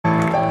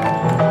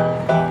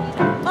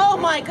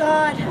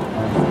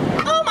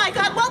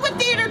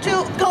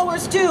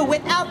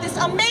have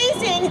this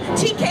amazing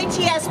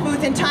TKTS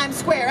booth in Times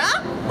Square,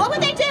 huh? What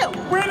would they do?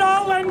 We'd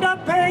all end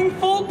up paying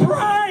full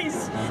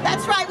price.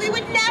 That's right, we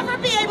would never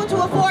be able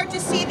to afford to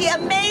see the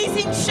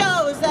amazing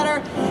shows that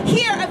are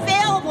here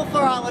available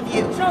for all of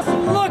you. Just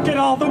look at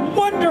all the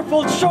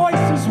wonderful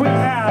choices we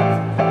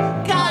have.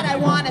 God, I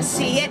want to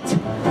see it.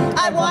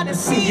 I want to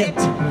see it.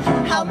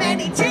 How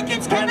many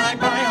tickets can I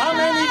buy? How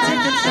many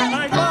tickets can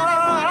I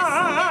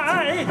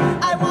buy?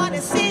 I want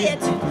to see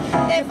it.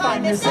 If I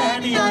miss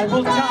any, I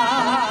will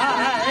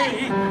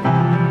die.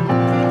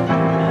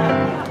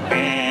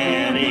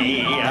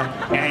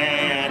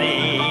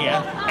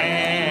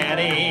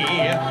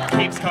 Annie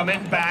keeps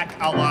coming back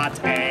a lot.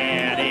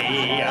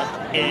 Annie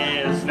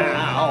is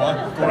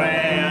now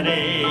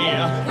Granny.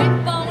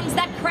 With bones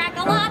that crack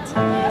a lot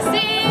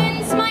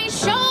since my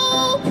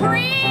show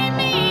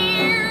premiered.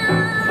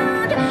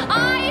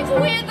 I've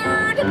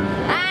withered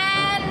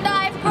and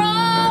I've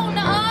grown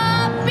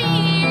a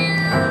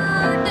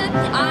beard.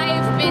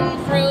 I've been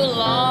through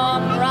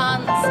long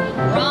runs,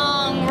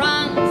 wrong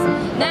runs.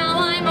 Now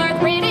I'm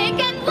arthritic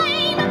and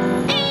lame,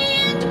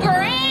 and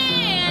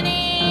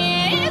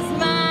Granny is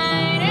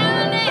my new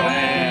name.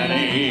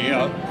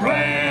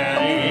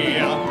 Granny.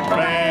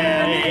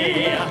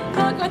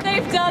 Look what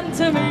they've done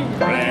to me.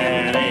 Granny.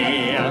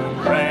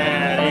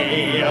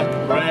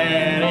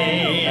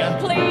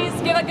 Please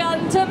give a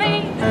gun to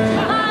me.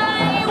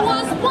 I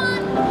was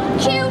one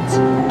cute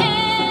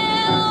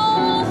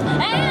elf,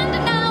 and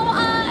now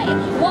I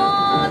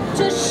want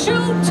to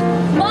shoot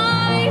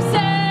myself.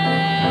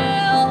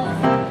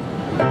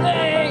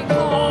 They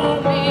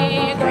call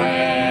me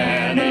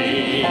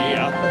Granny.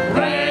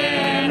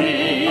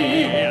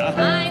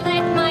 I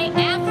let my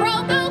afro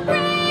go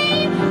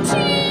gray.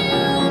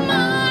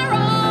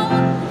 Tomorrow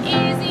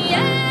is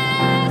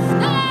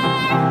yesterday.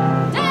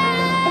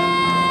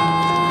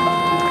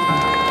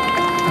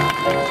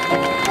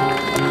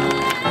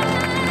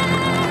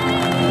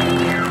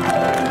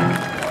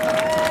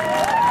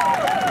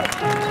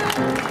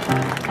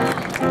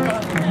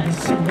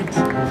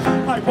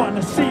 I want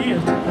to see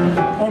it.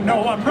 Oh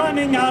no, I'm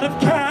running out of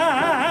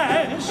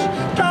cash.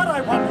 God,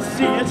 I want to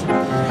see it.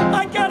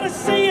 I gotta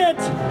see it.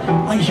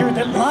 I hear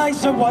that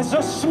Liza was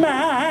a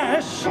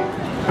smash.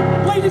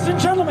 Ladies and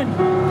gentlemen,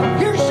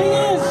 here she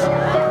is,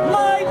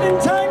 live in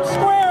Times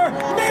Square,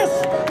 Miss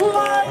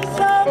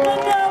Liza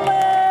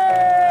Minnelli.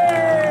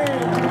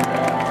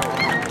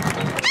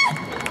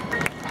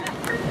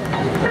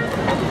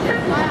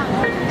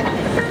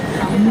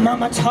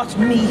 Mama taught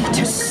me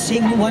to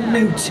sing one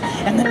note,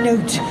 and the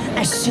note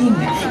I sing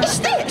is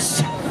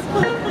this.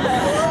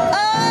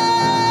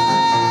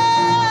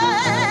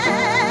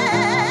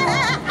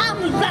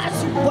 I'm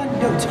Liza one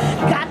note,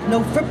 got no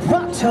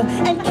vibrato,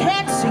 and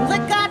can't sing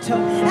legato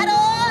at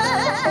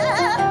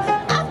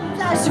all. I'm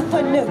Liza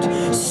one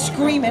note,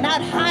 screaming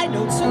out high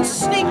notes and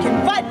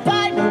sneaking right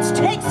by notes.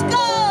 Takes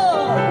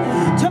gold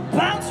to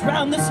bounce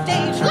round the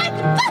stage like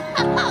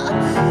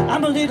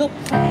I'm a little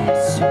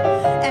brass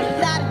and a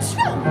lot of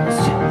drums,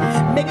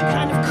 maybe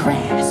kind of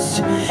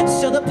crass,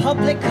 so the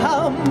public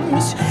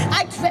comes.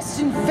 I dress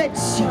in red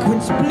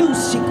sequins, blue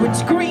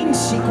sequins, green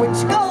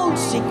sequins, gold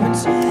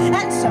sequins,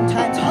 and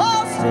sometimes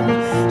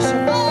Halston,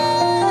 Siobhan.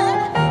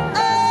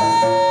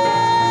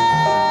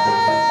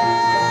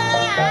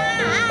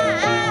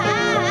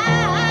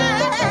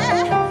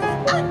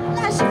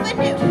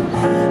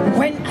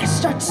 When I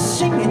start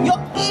singing, your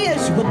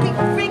ears will be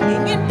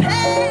ringing in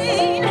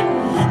pain.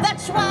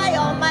 That's why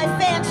all my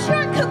fans are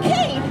on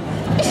cocaine.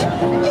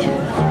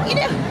 You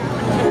know,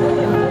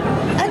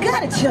 I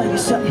gotta tell you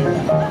something.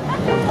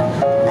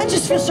 I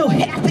just feel so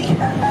happy.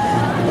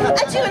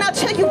 I do, and I'll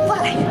tell you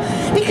why.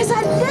 Because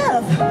I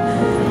love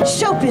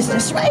show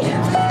business, right?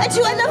 I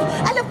do.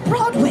 I love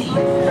Broadway.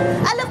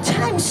 I love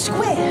Times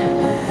Square.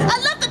 I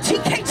love the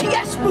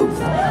TKTS booth,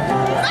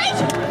 right?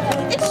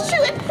 It's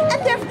true,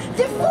 and their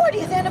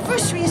 40th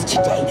anniversary is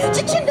today.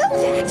 Did you know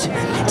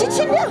that? Did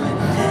you know?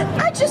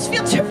 I just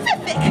feel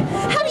terrific.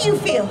 How do you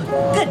feel?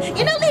 Good.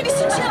 You know, ladies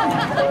and gentlemen,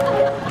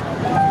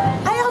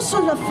 I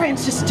also love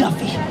Francis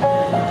Duffy.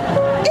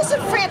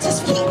 Isn't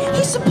Francis?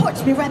 He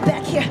supports me right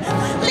back here.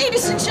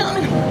 Ladies and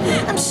gentlemen,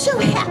 I'm so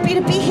happy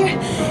to be here,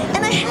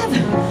 and I have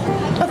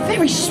a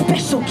very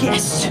special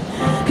guest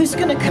who's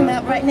gonna come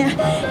out right now.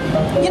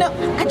 You know,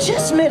 I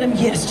just met him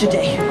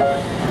yesterday,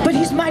 but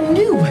he's my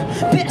new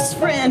best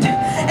friend,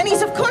 and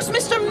he's of course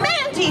Mr.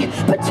 Mandy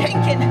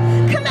Patinkin.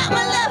 Come out,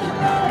 my love.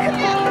 Come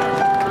out.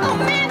 Oh,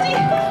 Mandy,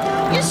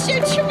 you're so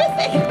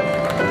terrific.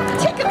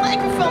 Take a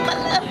microphone, my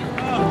love.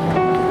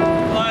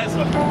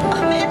 Liza.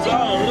 Oh, Mandy.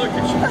 Oh, look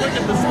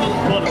at this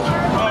little butter.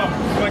 Oh,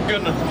 my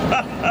goodness.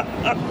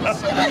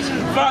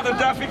 Father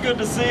Duffy, good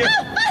to see you.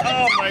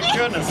 Oh, my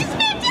goodness. It's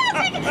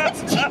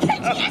fantastic. It's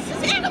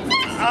TKTS's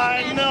anniversary.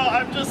 I know.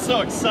 I'm just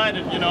so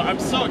excited. You know, I'm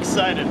so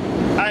excited.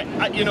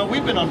 You know,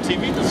 we've been on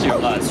TV this year, Oh,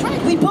 Liza. that's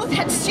right. We both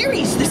had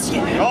series this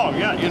year. Oh,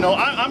 yeah. You know,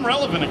 I'm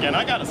relevant again.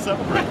 I gotta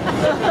celebrate.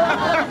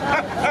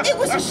 It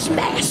was a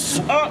smash.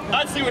 Oh,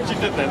 I see what you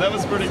did there. That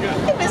was pretty good.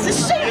 It was a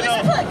shameless You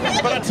know, plug.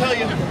 but I tell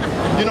you,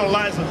 you know,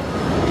 Liza,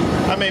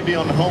 I may be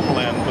on the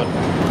homeland, but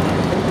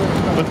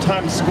but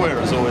Times Square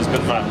has always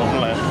been my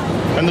homeland.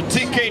 And the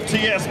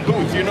TKTS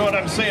booth, you know what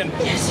I'm saying?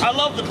 Yes. I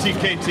love the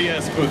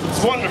TKTS booth.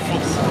 It's wonderful.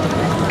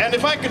 And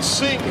if I could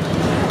sing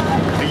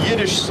a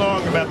Yiddish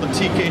song about the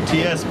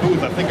TKTS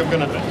booth, I think I'm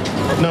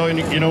gonna... No,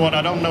 you know what?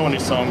 I don't know any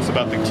songs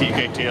about the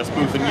TKTS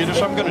booth in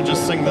Yiddish. I'm gonna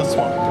just sing this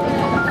one.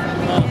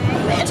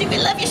 Randy, we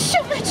love you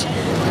so much.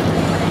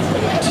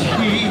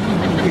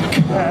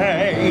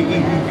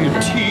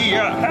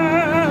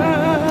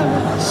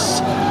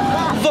 TKTS,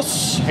 the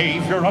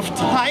savior of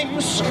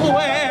Times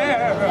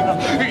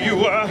Square, you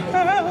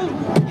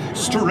help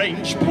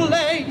strange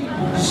place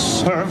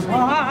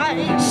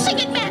survive. Sing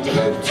it, Randy.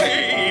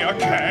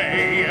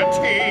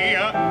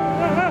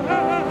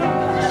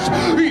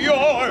 TKTS,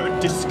 your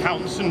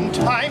discounts in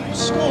Times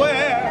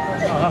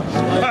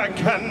Square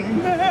can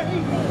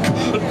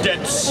make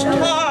dead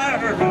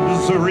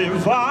stars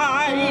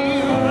revive.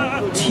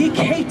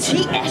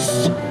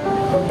 TKTS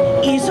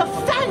is a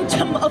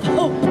phantom of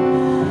hope,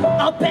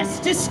 our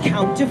best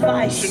discount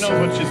device. She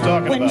knows what she's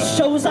talking When about.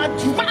 shows are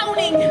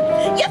drowning,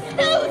 you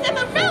throw them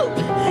a rope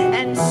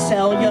and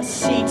sell your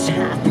seats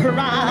half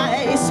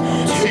price.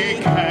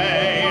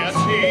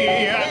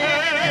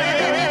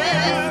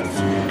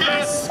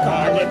 TKTS,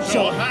 Scarlett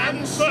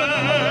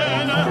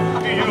Johansson,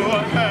 you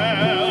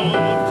help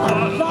a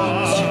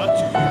lot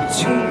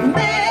to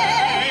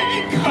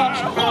make a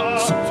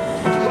hot.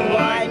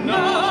 Why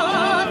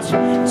not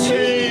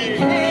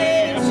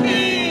TKTS?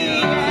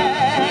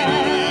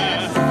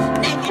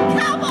 Naked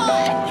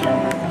cowboy!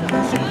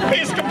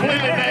 He's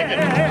completely naked.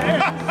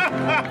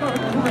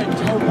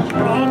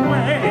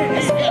 Broadway,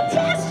 It's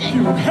fantastic!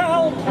 you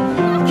help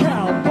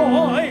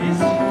cowboys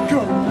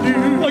go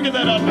new. Look at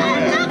that underwear.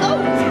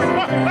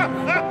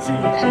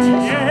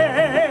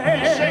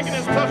 TKTS, Shaking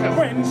his tuchus.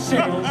 when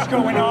sales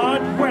going our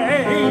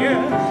way,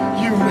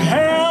 you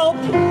help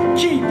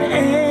keep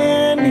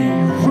any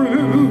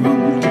room.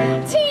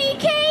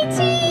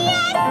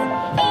 TKTS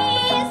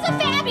is a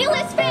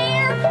fabulous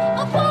fair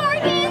of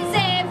bargains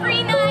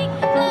every night.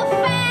 The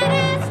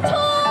fattest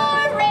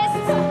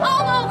tourists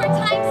all over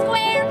Times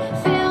Square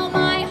fill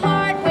my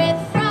heart with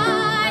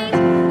pride.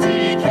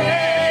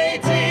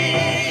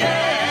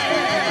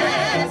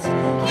 TKTS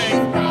is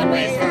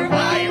Broadway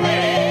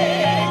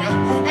surviving,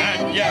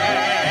 and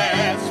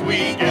yes,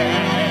 we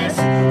guess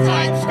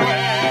Times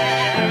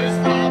Square's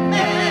the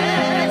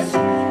mess,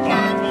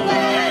 but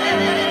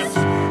bless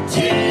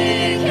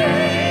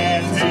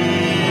TKTS.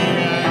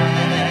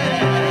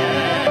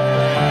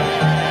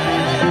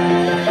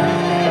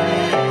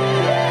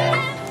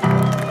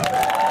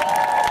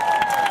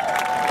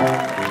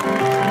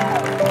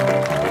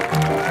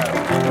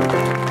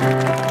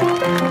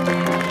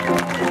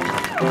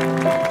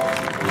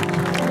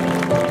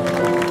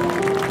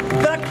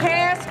 The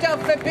cast of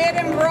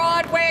Forbidden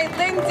Broadway,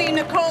 Lindsay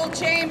Nicole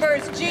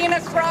Chambers, Gina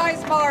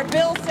Kreismar,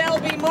 Bill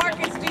Selby,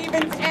 Marcus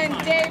Stevens, and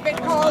David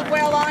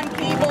Caldwell on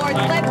keyboards.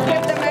 Let's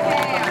give them a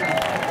hand.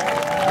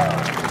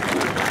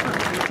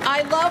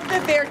 I love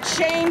that they're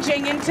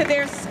changing into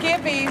their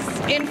skivvies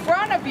in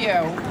front of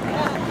you.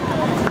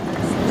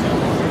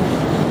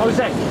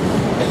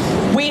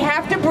 We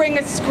have to bring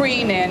a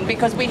screen in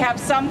because we have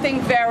something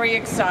very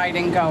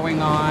exciting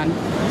going on.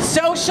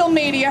 Social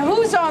media.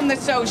 Who's on the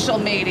social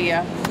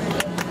media?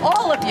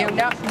 All of you.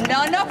 No,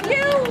 none of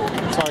you?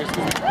 Sorry, excuse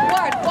me.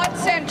 What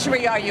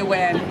century are you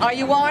in? Are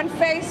you on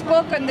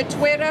Facebook and the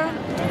Twitter?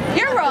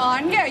 You're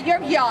on. Yeah,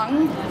 you're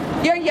young.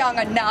 You're young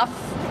enough.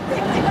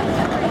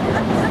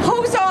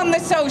 Who's on the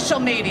social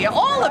media?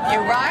 All of you,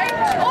 right?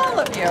 All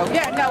of you.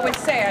 Yeah, no, it's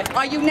sad.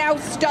 Are you now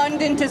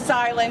stunned into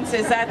silence?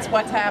 Is that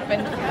what's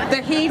happened?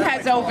 The heat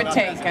has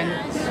overtaken.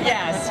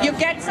 Yes. You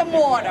get some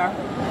water.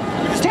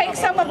 Take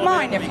some of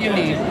mine if you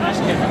need.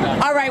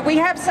 All right, we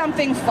have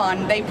something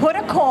fun. They put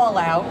a call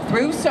out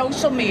through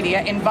social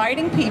media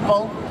inviting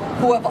people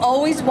who have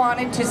always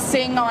wanted to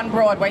sing on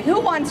Broadway. Who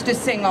wants to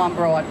sing on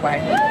Broadway?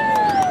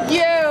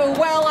 You.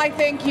 Well, I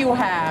think you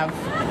have.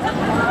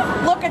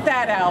 Look at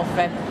that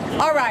outfit.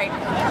 All right.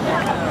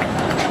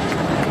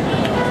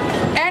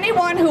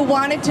 Anyone who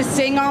wanted to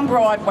sing on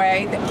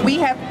Broadway, we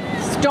have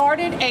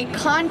started a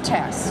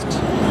contest.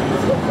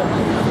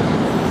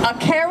 A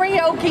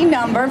karaoke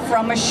number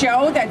from a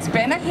show that's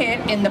been a hit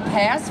in the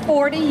past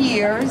 40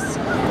 years,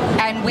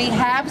 and we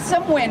have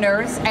some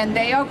winners, and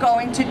they are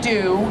going to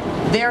do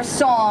their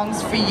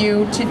songs for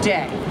you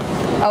today.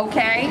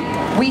 Okay?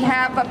 We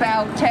have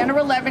about 10 or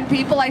 11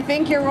 people. I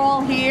think you're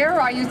all here.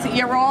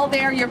 You're all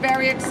there. You're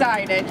very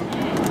excited.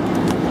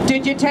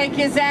 Did you take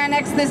your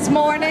Xanax this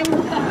morning?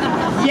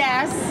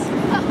 Yes.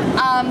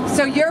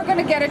 So you're going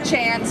to get a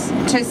chance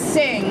to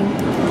sing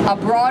a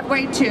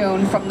Broadway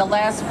tune from the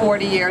last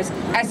 40 years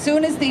as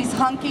soon as these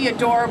hunky,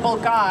 adorable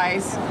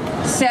guys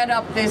set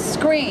up this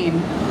screen.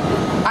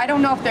 I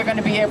don't know if they're going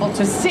to be able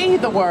to see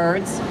the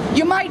words.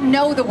 You might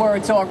know the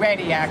words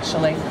already,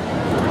 actually.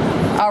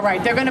 All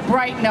right, they're going to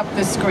brighten up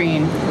the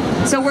screen.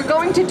 So we're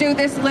going to do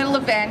this little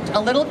event, a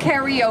little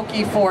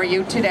karaoke for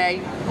you today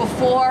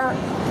before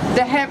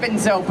the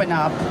heavens open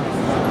up.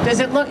 Does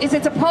it look, is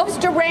it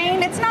supposed to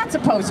rain? It's not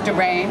supposed to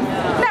rain.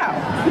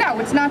 No,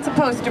 it's not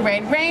supposed to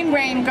rain. Rain,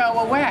 rain, go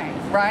away,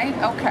 right?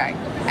 Okay.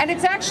 And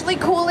it's actually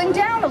cooling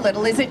down a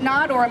little, is it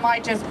not? Or am I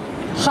just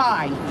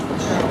high?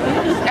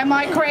 Am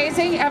I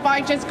crazy? Have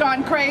I just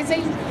gone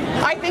crazy?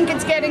 I think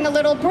it's getting a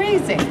little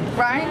breezy,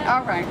 right?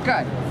 All right,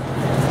 good.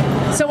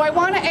 So I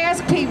want to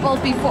ask people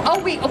before,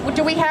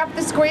 do we have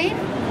the screen?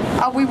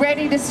 Are we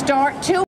ready to start?